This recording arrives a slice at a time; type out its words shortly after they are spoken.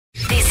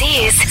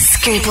is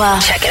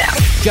Scoopla. Check it out.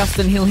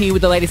 Justin Hill here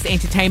with the latest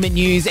entertainment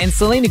news, and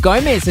Selena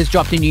Gomez has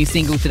dropped a new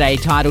single today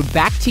titled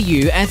Back to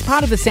You as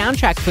part of the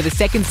soundtrack for the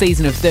second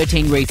season of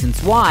 13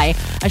 Reasons Why,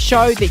 a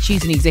show that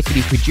she's an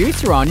executive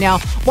producer on. Now,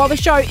 while the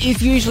show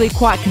is usually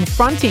quite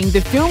confronting,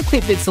 the film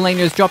clip that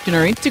Selena has dropped on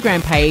her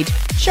Instagram page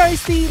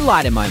shows the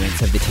lighter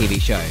moments of the TV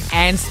show.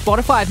 And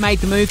Spotify have made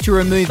the move to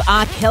remove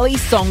R.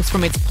 Kelly's songs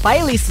from its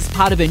playlist as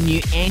part of a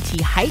new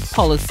anti-hate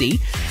policy,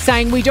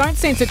 saying we don't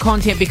censor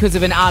content because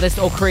of an artist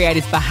or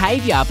creator's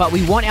behaviour, but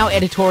we want our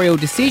editorial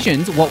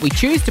decisions, what we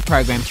choose to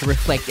program, to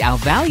reflect our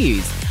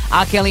values.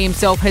 R. Kelly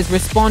himself has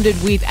responded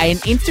with an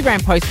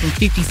Instagram post from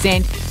 50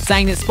 Cent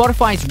saying that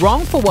Spotify is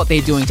wrong for what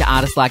they're doing to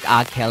artists like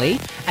R. Kelly,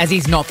 as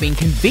he's not been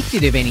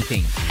convicted of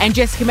anything. And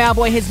Jessica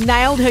Mauboy has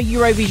nailed her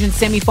Eurovision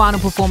semi-final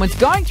performance,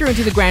 going through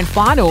into the grand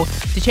final.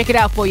 To check it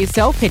out for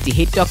yourself, head to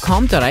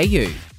hit.com.au.